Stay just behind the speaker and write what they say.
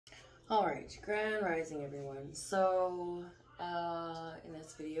Alright, grand rising everyone. So, in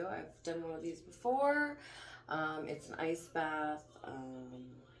this video, I've done one of these before. It's an ice bath.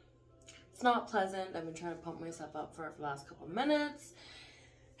 It's not pleasant. I've been trying to pump myself up for the last couple of minutes.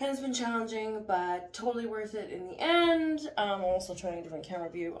 And it's been challenging, but totally worth it in the end. I'm also trying a different camera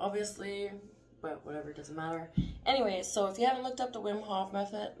view, obviously, but whatever, it doesn't matter. Anyway, so if you haven't looked up the Wim Hof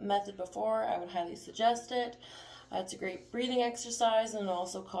method before, I would highly suggest it. It's a great breathing exercise, and it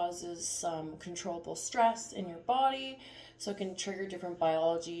also causes some controllable stress in your body, so it can trigger different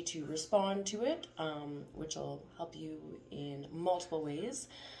biology to respond to it, which will help you in multiple ways.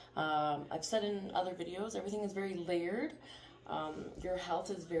 I've said in other videos, everything is very layered. Your health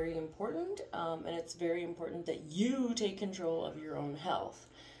is very important, and it's very important that you take control of your own health.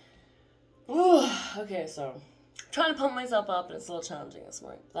 Ooh, okay, so I'm trying to pump myself up, and it's a little challenging this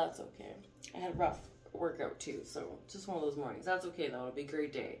morning, but that's okay. I had a rough workout too, so just one of those mornings. That's okay though, it'll be a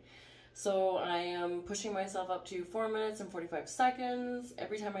great day. So I am pushing myself up to 4 minutes and 45 seconds.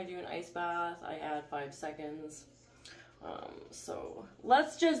 Every time I do an ice bath, I add 5 seconds. So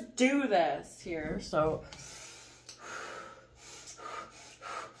let's just do this here. So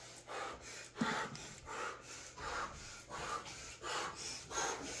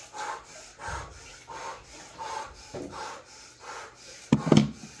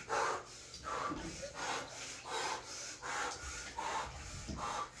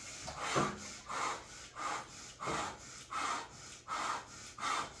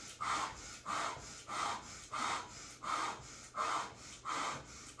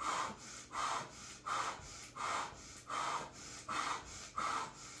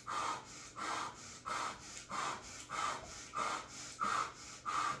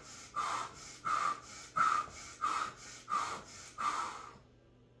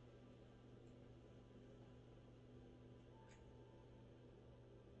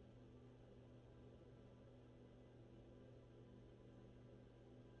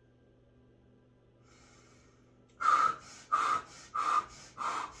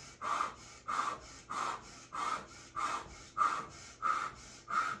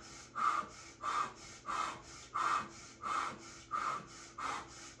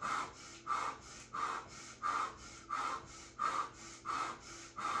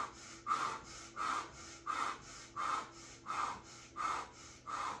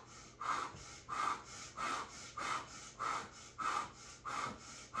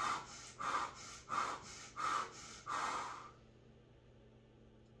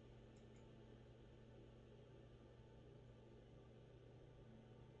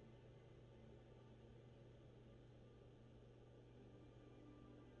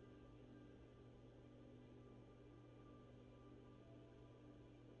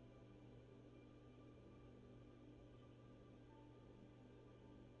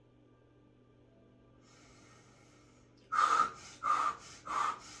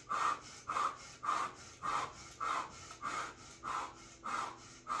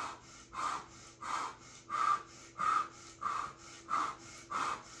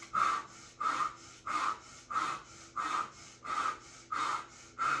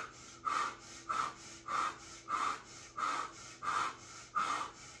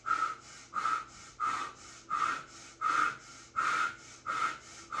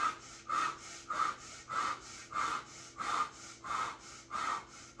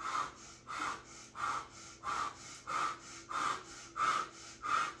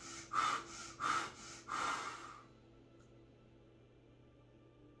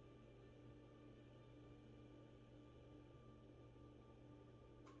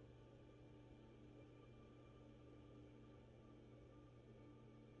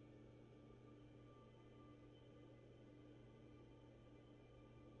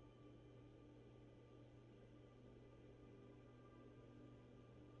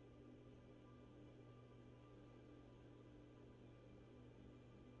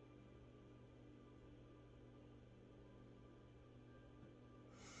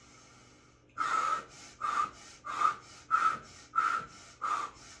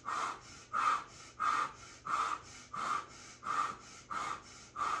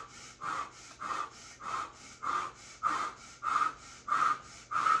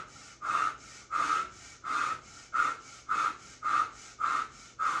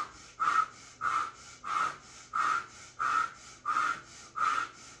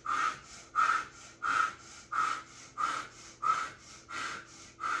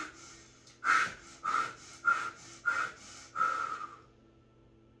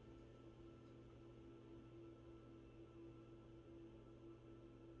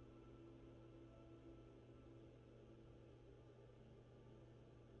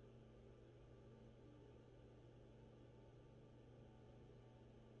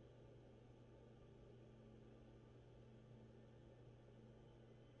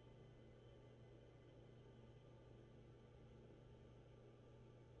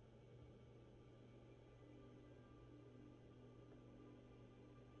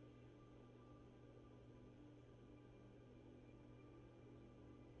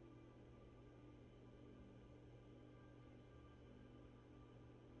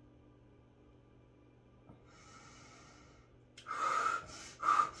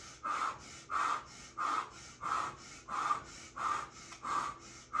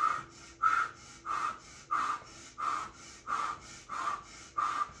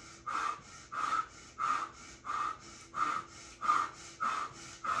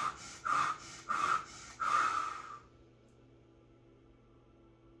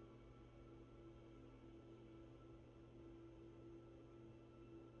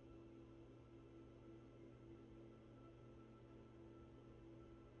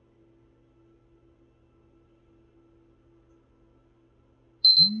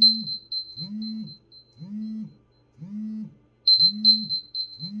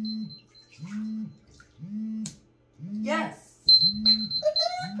Yes.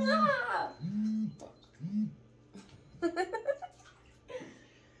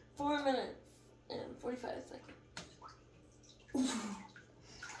 4 minutes and 45 seconds.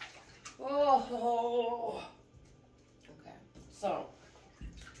 Oh. Okay. So.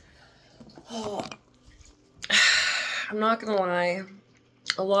 Oh. I'm not gonna lie.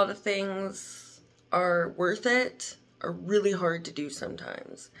 A lot of things are worth it, are really hard to do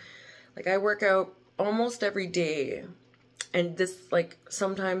sometimes. Like, I work out almost every day, and this, like,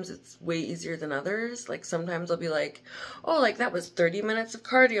 sometimes it's way easier than others. Like, sometimes I'll be like, oh, like, that was 30 minutes of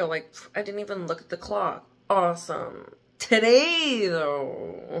cardio. Like, I didn't even look at the clock. Awesome. Today,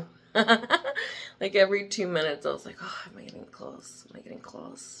 though, like, every 2 minutes, I was like, oh, am I getting close? Am I getting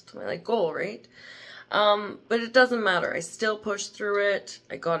close to my, like, goal, right? But it doesn't matter. I still pushed through it.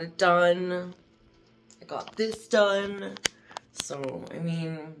 I got it done. I got this done. So, I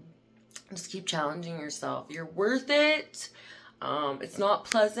mean, just keep challenging yourself. You're worth it. It's not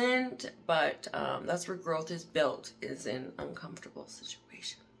pleasant, but that's where growth is built, is in uncomfortable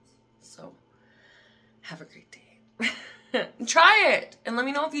situations. So, have a great day. Try it, and let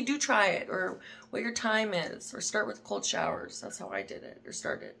me know if you do try it, or what your time is, or start with cold showers. That's how I did it, or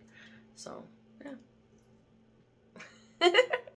started. So, yeah.